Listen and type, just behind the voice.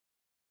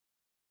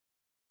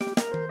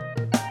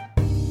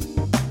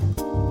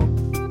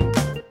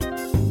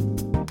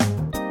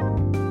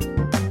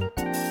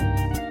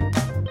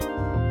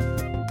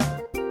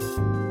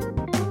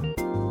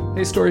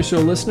Hey, Story Show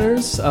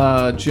listeners,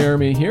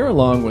 Jeremy here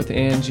along with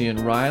Angie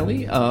and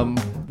Riley.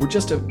 We're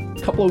just a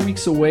couple of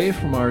weeks away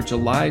from our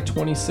July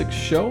 26th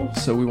show,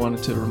 so we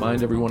wanted to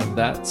remind everyone of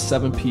that,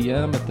 7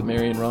 p.m. at the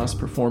Marion Ross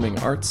Performing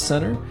Arts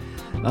Center.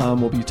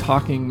 We'll be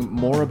talking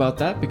more about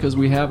that because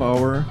we have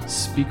our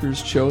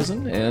speakers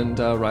chosen, and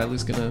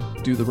Riley's going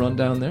to do the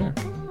rundown there.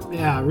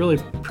 Yeah, really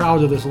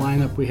proud of this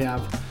lineup we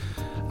have.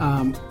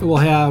 We'll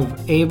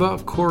have Ava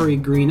Corey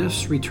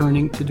Greenis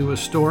returning to do a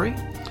story,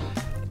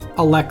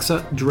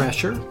 Alexa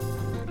Drescher,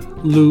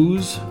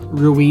 Luz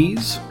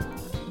Ruiz,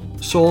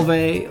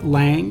 Solveig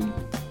Lang,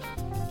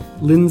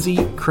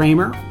 Lindsay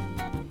Kramer,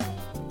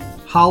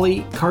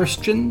 Holly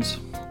Karstjens,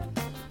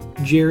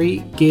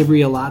 Jerry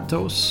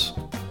Gabrielatos,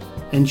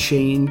 and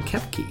Shane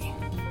Kepke.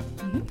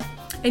 Mm-hmm.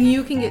 And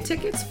you can get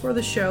tickets for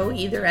the show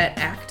either at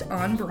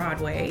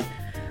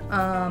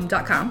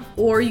actonbroadway.com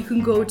or you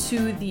can go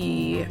to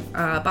the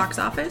box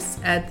office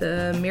at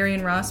the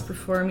Marion Ross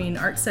Performing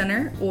Arts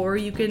Center, or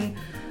you can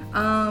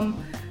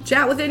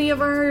chat with any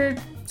of our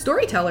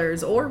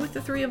storytellers or with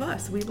the three of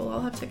us. We will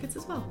all have tickets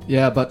as well.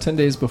 Yeah, about 10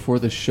 days before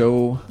the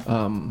show,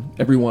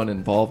 everyone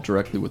involved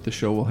directly with the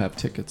show will have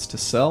tickets to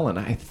sell, and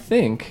I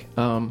think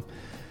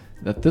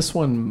that this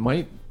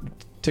one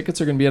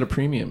tickets are going to be at a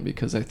premium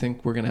because I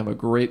think we're going to have a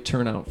great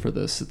turnout for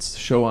this. It's a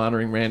show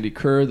honoring Randy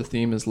Kerr. The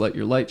theme is Let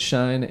Your Light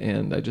Shine,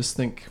 and I just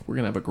think we're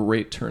going to have a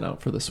great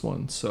turnout for this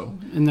one. So,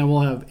 and then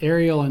we'll have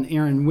Ariel and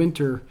Aaron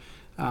Winter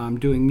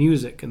doing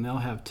music, and they'll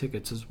have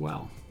tickets as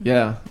well.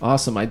 Yeah,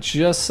 awesome. I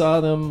just saw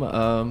them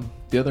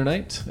the other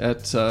night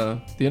at the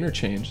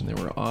Interchange, and they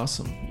were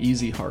awesome.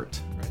 Easy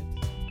Heart. Right.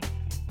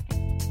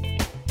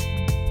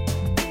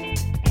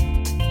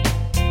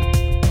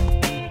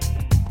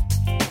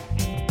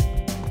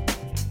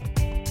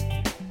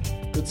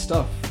 Good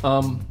stuff.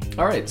 All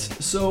right,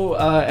 so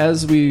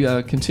as we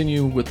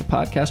continue with the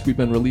podcast, we've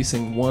been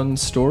releasing one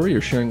story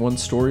or sharing one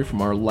story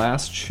from our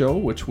last show,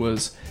 which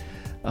was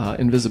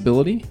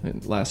Invisibility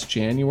last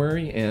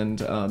January, and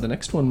the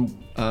next one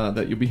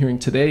that you'll be hearing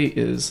today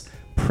is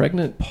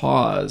Pregnant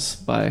Pause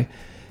by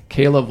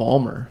Kayla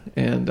Vollmer.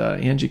 And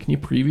Angie, can you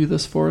preview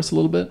this for us a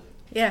little bit?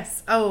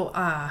 Yes.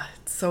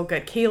 It's so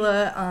good.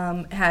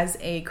 Kayla has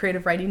a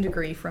creative writing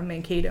degree from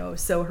Mankato,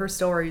 so her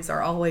stories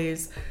are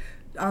always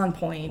on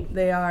point.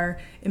 They are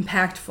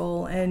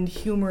impactful and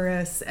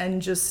humorous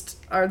and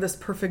just are this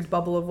perfect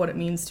bubble of what it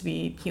means to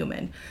be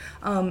human.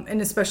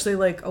 And especially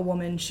like a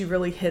woman, she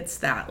really hits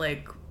that,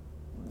 like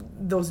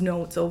those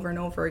notes over and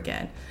over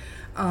again.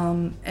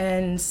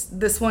 And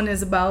this one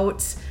is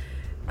about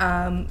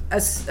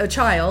a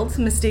child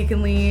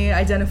mistakenly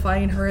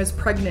identifying her as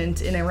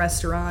pregnant in a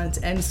restaurant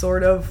and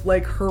sort of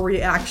like her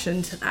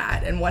reaction to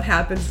that and what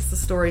happens as the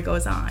story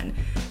goes on.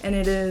 And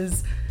it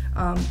is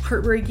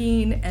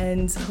heartbreaking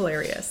and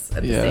hilarious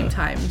at the same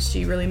time.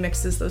 She really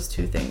mixes those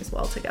two things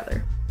well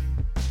together.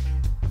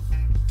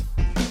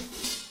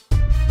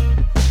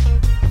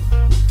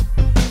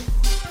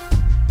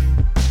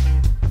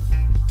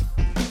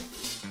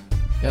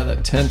 Yeah,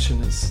 that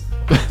tension is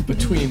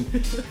between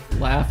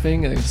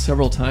laughing and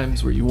several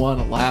times where you want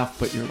to laugh,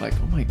 but you're like,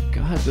 oh my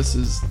God, this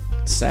is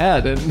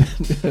sad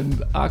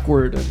and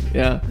awkward.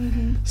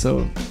 And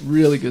so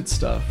really good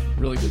stuff.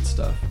 Really good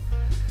stuff.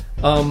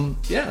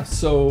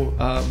 So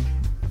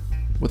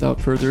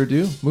without further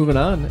ado, moving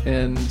on,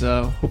 and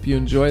hope you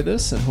enjoy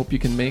this and hope you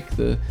can make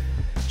the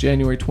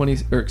July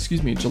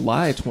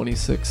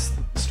 26th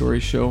story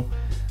show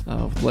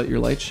with Let Your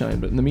Light Shine.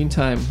 But in the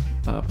meantime,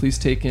 please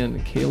take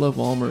in Kayla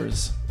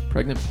Vollmer's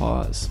Pregnant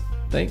Pause.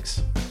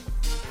 Thanks.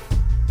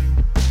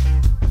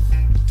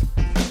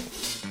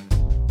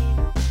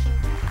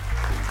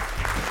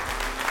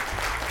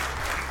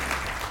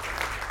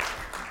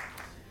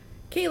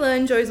 Kayla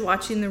enjoys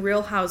watching The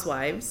Real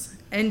Housewives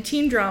and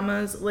teen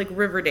dramas like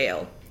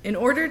Riverdale in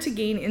order to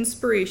gain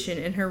inspiration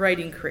in her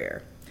writing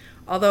career,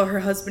 although her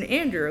husband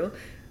Andrew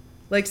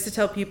likes to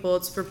tell people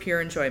it's for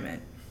pure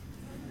enjoyment.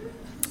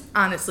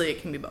 Honestly,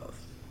 it can be both.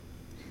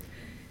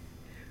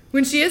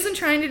 When she isn't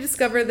trying to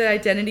discover the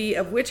identity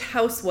of which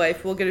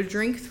housewife will get a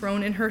drink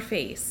thrown in her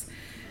face,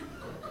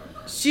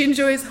 she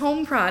enjoys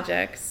home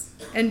projects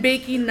and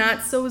baking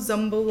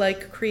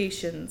not-so-Zumbo-like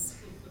creations,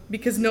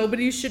 because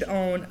nobody should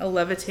own a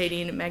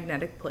levitating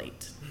magnetic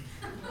plate.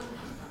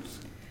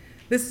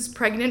 This is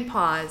Pregnant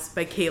Pause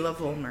by Kayla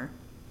Vollmer.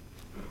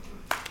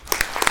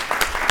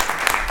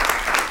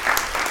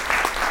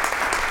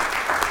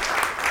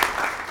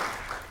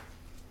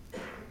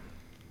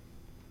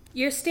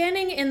 You're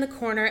standing in the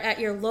corner at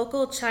your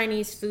local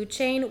Chinese food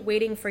chain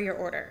waiting for your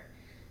order.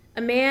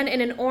 A man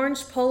in an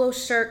orange polo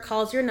shirt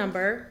calls your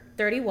number,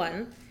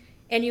 31,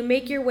 and you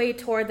make your way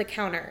toward the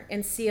counter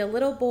and see a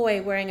little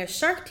boy wearing a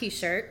shark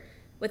t-shirt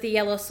with a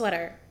yellow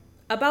sweater,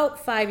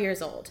 about 5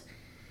 years old,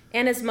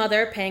 and his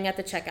mother paying at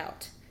the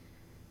checkout.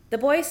 The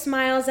boy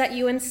smiles at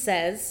you and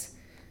says,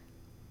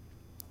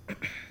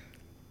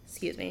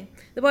 The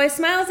boy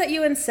smiles at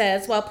you and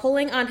says, while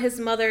pulling on his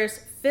mother's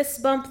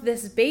fist bump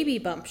this baby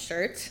bump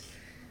shirt,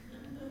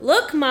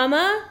 "Look,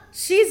 Mama,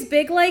 she's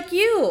big like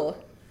you."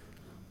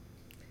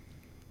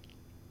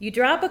 You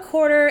drop a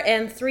quarter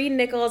and 3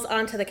 nickels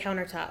onto the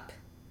countertop.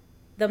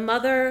 The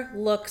mother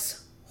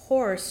looks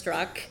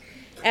horror-struck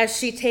as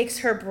she takes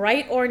her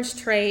bright orange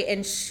tray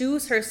and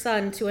shoos her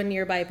son to a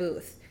nearby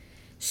booth.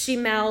 She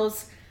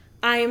mouths,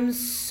 "I'm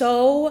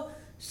so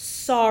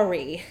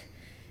sorry,"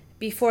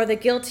 before the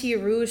guilty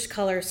rouge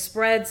color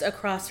spreads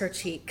across her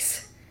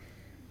cheeks.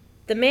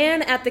 The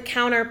man at the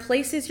counter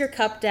places your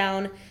cup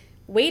down,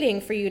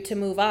 waiting for you to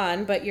move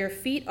on, but your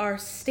feet are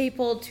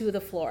stapled to the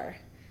floor.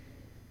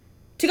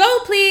 "To go,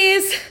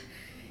 please,"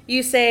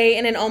 you say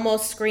in an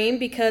almost scream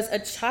because a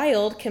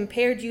child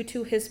compared you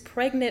to his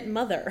pregnant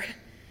mother.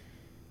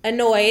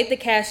 Annoyed, the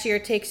cashier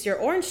takes your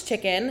orange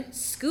chicken,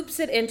 scoops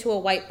it into a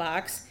white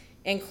box,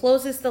 and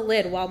closes the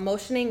lid while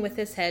motioning with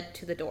his head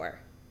to the door.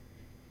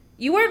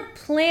 You weren't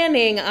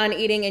planning on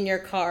eating in your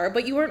car,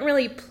 but you weren't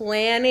really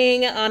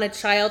planning on a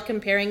child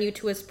comparing you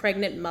to his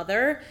pregnant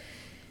mother,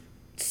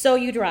 so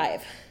you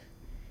drive.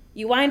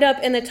 You wind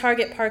up in the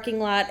Target parking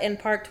lot and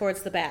park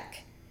towards the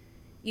back.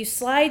 You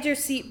slide your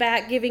seat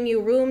back, giving you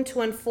room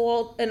to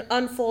unfold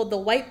the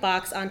white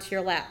box onto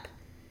your lap.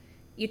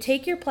 You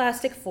take your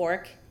plastic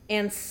fork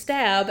and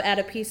stab at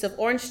a piece of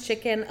orange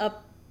chicken a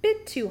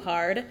bit too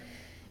hard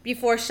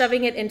before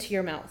shoving it into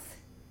your mouth.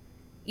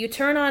 You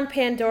turn on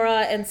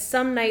Pandora and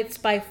Some Nights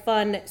by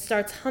Fun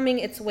starts humming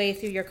its way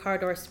through your car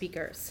door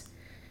speakers.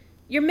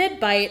 You're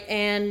mid-bite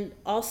and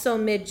also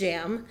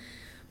mid-jam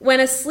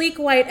when a sleek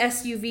white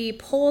SUV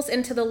pulls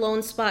into the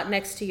lone spot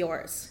next to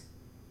yours.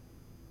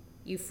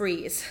 You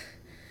freeze.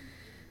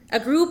 A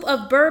group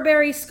of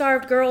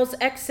Burberry-scarfed girls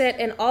exit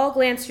and all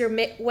glance your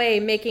way,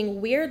 making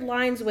weird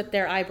lines with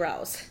their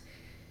eyebrows.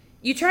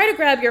 You try to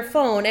grab your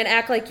phone and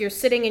act like you're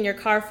sitting in your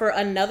car for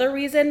another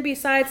reason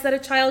besides that a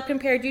child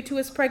compared you to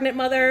his pregnant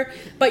mother,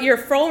 but your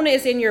phone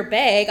is in your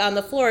bag on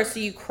the floor, so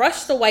you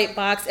crush the white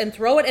box and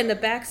throw it in the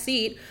back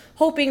seat,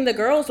 hoping the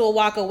girls will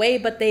walk away,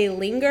 but they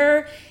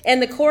linger,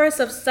 and the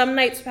chorus of Some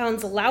Nights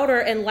sounds louder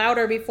and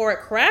louder before it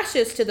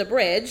crashes to the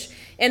bridge,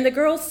 and the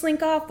girls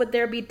slink off with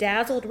their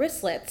bedazzled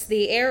wristlets.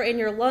 The air in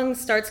your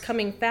lungs starts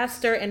coming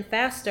faster and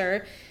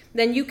faster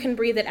than you can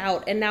breathe it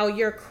out, and now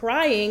you're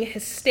crying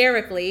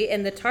hysterically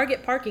in the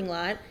Target parking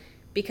lot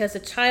because a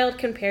child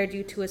compared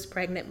you to his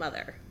pregnant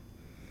mother.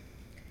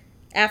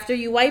 After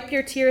you wipe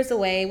your tears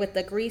away with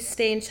the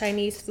grease-stained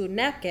Chinese food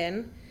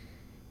napkin,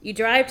 you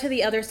drive to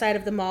the other side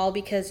of the mall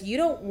because you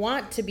don't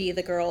want to be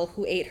the girl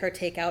who ate her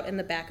takeout in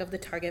the back of the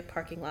Target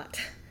parking lot.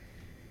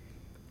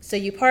 So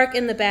you park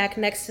in the back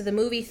next to the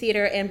movie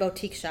theater and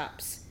boutique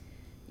shops.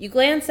 You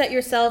glance at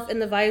yourself in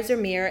the visor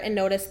mirror and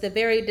notice the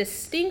very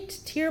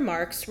distinct tear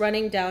marks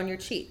running down your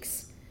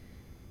cheeks.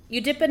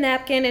 You dip a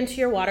napkin into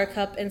your water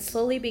cup and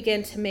slowly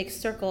begin to make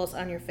circles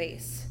on your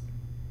face.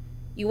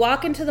 You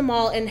walk into the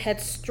mall and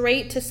head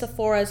straight to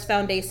Sephora's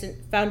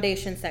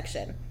foundation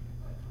section.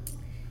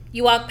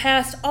 You walk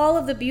past all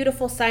of the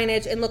beautiful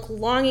signage and look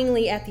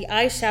longingly at the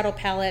eyeshadow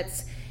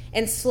palettes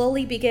and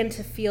slowly begin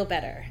to feel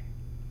better.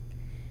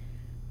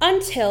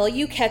 Until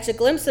you catch a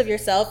glimpse of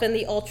yourself in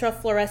the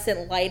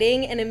ultra-fluorescent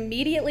lighting and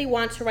immediately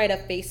want to write a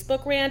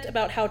Facebook rant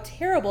about how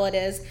terrible it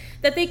is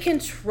that they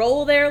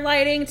control their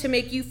lighting to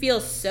make you feel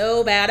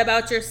so bad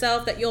about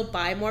yourself that you'll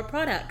buy more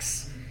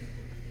products.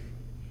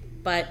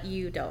 But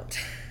you don't.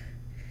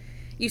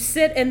 You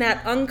sit in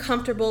that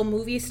uncomfortable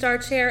movie star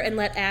chair and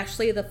let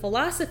Ashley, the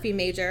philosophy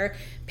major,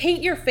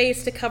 paint your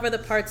face to cover the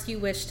parts you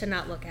wish to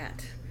not look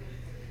at.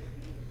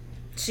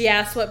 She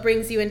asks what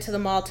brings you into the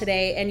mall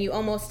today, and you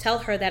almost tell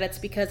her that it's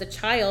because a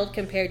child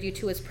compared you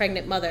to his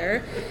pregnant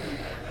mother.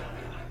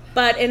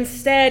 But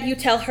instead, you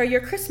tell her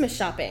you're Christmas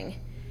shopping.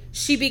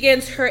 She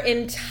begins her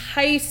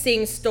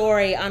enticing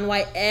story on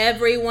why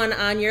everyone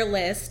on your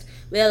list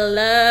will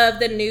love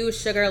the new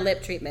sugar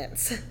lip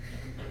treatments.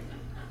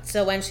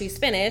 So when she's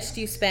finished,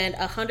 you spend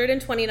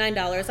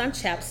 $129 on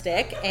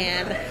chapstick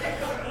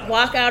and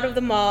walk out of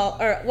the mall,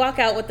 or walk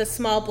out with the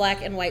small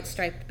black and white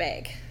striped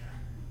bag.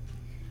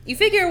 You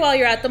figure while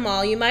you're at the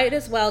mall, you might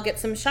as well get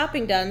some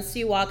shopping done, so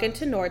you walk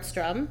into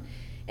Nordstrom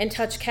and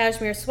touch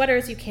cashmere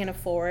sweaters you can't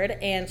afford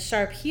and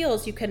sharp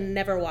heels you can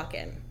never walk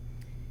in.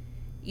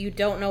 You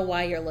don't know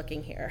why you're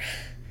looking here.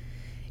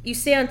 You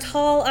stand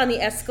tall on the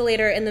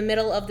escalator in the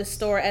middle of the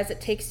store as it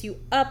takes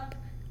you up,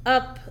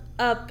 up,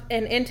 up,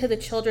 and into the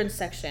children's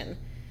section.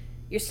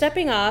 You're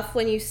stepping off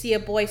when you see a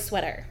boy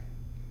sweater.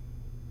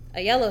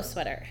 A yellow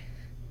sweater.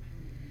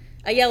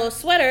 A yellow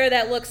sweater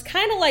that looks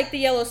kind of like the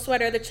yellow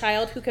sweater the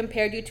child who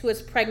compared you to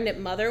his pregnant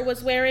mother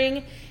was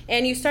wearing,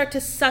 and you start to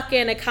suck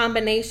in a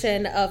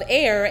combination of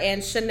air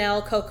and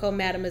Chanel Coco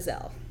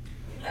Mademoiselle.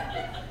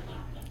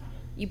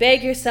 You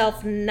beg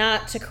yourself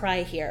not to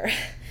cry here.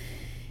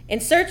 In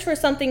search for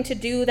something to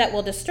do that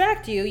will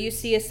distract you, you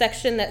see a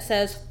section that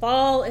says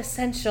Fall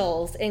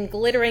Essentials in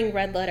glittering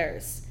red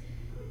letters.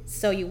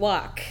 So you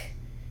walk.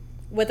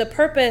 With a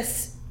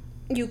purpose,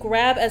 you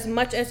grab as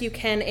much as you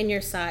can in your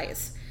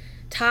size.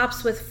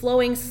 Tops with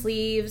flowing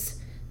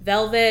sleeves,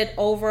 velvet,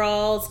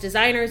 overalls,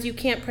 designers you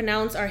can't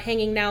pronounce are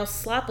hanging now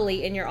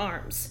sloppily in your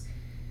arms.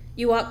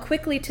 You walk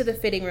quickly to the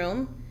fitting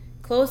room,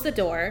 close the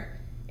door,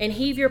 and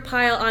heave your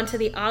pile onto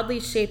the oddly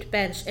shaped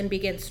bench and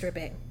begin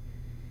stripping.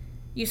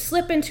 You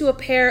slip into a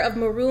pair of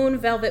maroon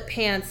velvet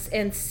pants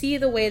and see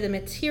the way the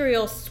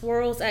material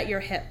swirls at your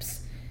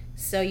hips,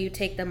 so you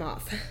take them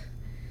off.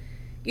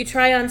 You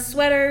try on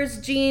sweaters,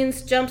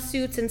 jeans,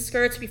 jumpsuits, and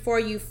skirts before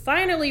you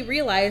finally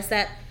realize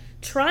that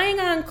trying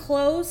on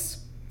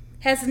clothes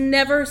has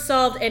never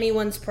solved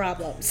anyone's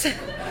problems.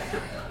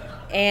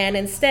 And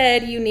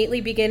instead, you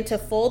neatly begin to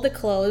fold the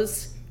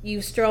clothes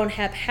you've strewn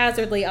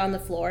haphazardly on the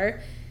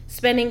floor,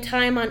 spending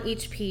time on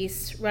each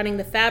piece, running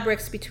the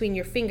fabrics between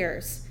your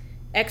fingers,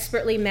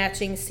 expertly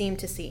matching seam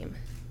to seam.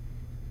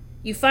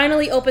 You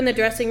finally open the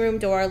dressing room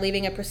door,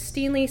 leaving a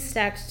pristinely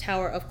stacked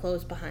tower of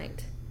clothes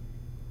behind.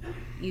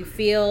 You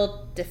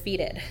feel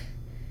defeated.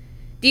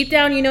 Deep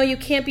down, you know you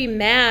can't be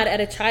mad at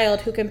a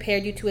child who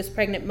compared you to his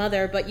pregnant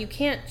mother, but you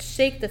can't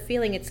shake the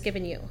feeling it's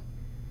given you.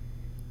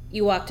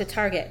 You walk to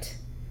Target.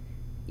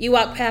 You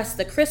walk past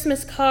the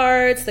Christmas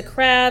cards, the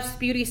crafts,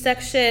 beauty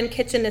section,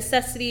 kitchen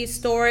necessities,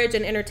 storage,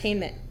 and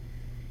entertainment.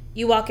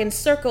 You walk in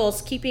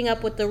circles, keeping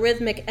up with the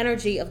rhythmic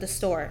energy of the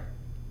store.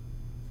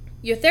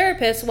 Your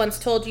therapist once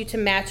told you to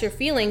match your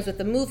feelings with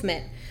the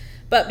movement,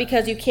 but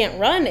because you can't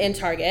run in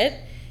Target,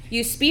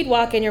 you speed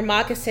walk in your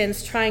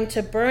moccasins, trying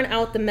to burn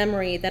out the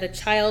memory that a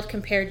child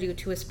compared you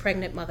to his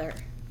pregnant mother.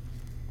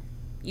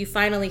 You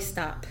finally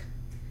stop.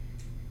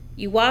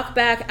 You walk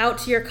back out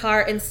to your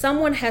car, and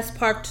someone has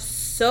parked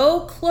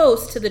so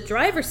close to the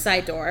driver's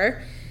side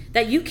door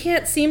that you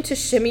can't seem to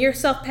shimmy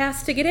yourself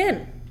past to get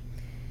in.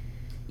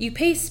 You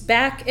pace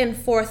back and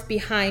forth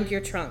behind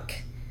your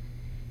trunk.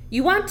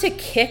 You want to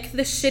kick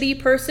the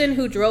shitty person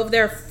who drove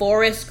their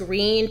forest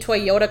green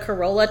Toyota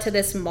Corolla to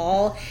this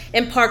mall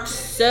and parked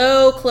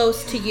so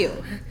close to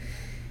you.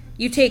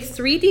 You take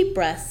 3 deep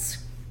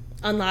breaths,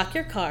 unlock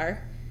your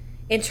car,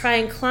 and try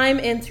and climb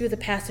in through the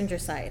passenger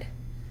side.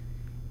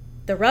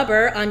 The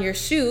rubber on your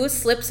shoe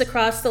slips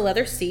across the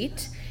leather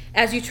seat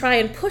as you try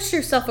and push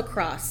yourself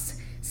across,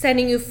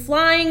 sending you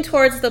flying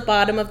towards the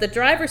bottom of the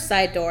driver's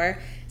side door,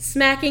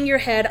 smacking your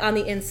head on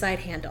the inside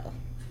handle.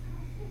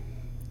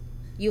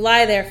 You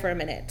lie there for a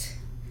minute,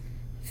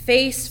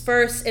 face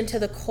first into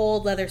the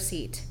cold leather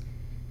seat.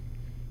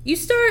 You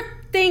start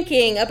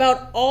thinking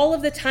about all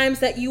of the times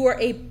that you were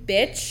a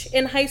bitch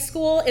in high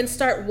school and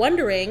start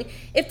wondering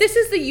if this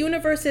is the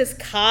universe's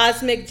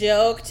cosmic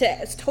joke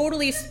to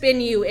totally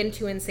spin you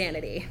into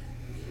insanity.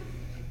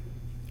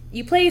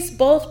 You place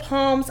both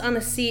palms on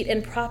the seat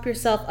and prop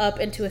yourself up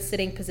into a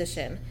sitting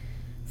position,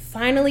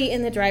 finally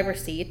in the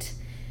driver's seat,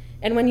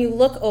 and when you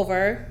look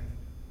over,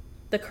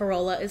 the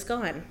Corolla is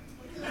gone.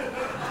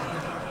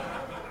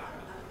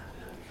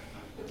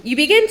 You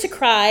begin to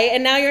cry,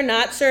 and now you're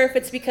not sure if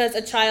it's because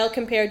a child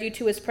compared you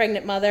to his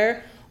pregnant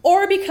mother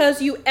or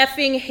because you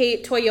effing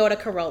hate Toyota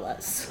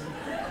Corollas.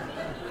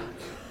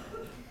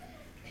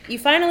 You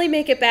finally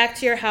make it back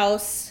to your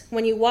house.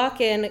 When you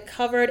walk in,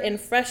 covered in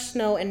fresh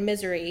snow and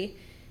misery,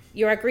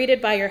 you are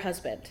greeted by your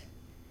husband.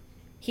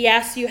 He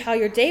asks you how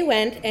your day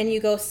went, and you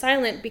go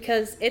silent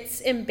because it's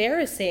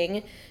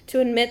embarrassing to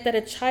admit that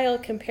a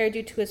child compared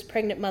you to his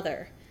pregnant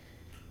mother.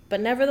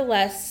 But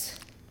nevertheless,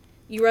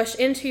 you rush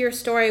into your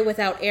story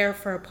without air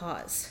for a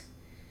pause.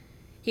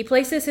 He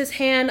places his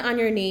hand on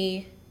your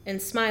knee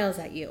and smiles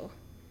at you.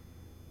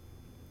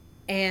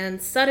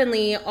 And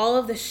suddenly, all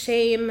of the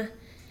shame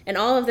and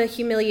all of the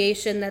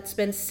humiliation that's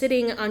been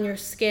sitting on your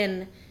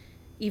skin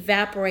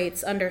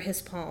evaporates under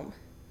his palm.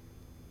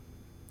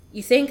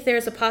 You think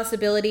there's a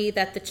possibility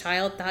that the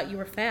child thought you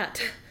were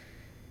fat.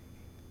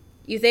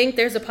 You think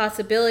there's a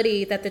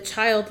possibility that the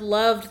child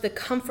loved the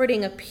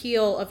comforting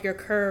appeal of your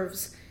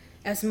curves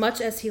as much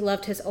as he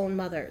loved his own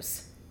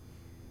mother's.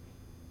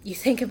 You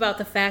think about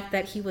the fact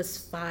that he was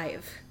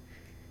 5.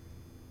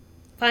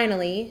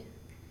 Finally,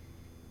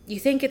 you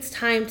think it's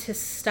time to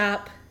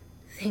stop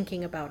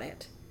thinking about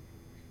it.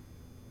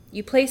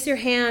 You place your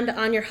hand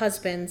on your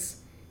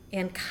husband's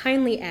and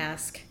kindly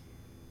ask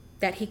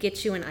that he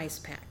get you an ice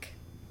pack.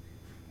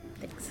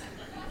 Thanks.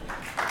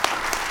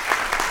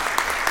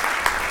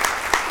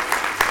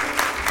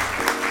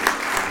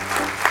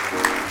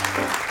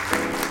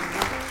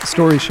 The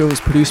Story Show is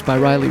produced by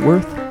Riley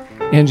Worth,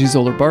 Angie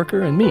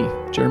Zoller-Barker, and me,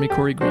 Jeremy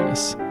Corey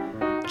Greenis.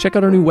 Check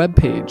out our new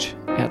webpage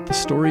at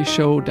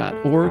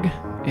thestoryshow.org,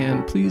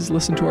 and please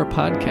listen to our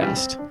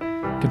podcast.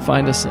 You can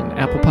find us in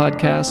Apple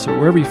Podcasts or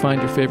wherever you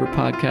find your favorite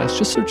podcast.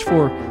 Just search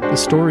for The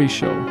Story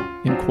Show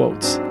in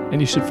quotes,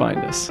 and you should find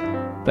us.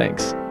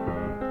 Thanks.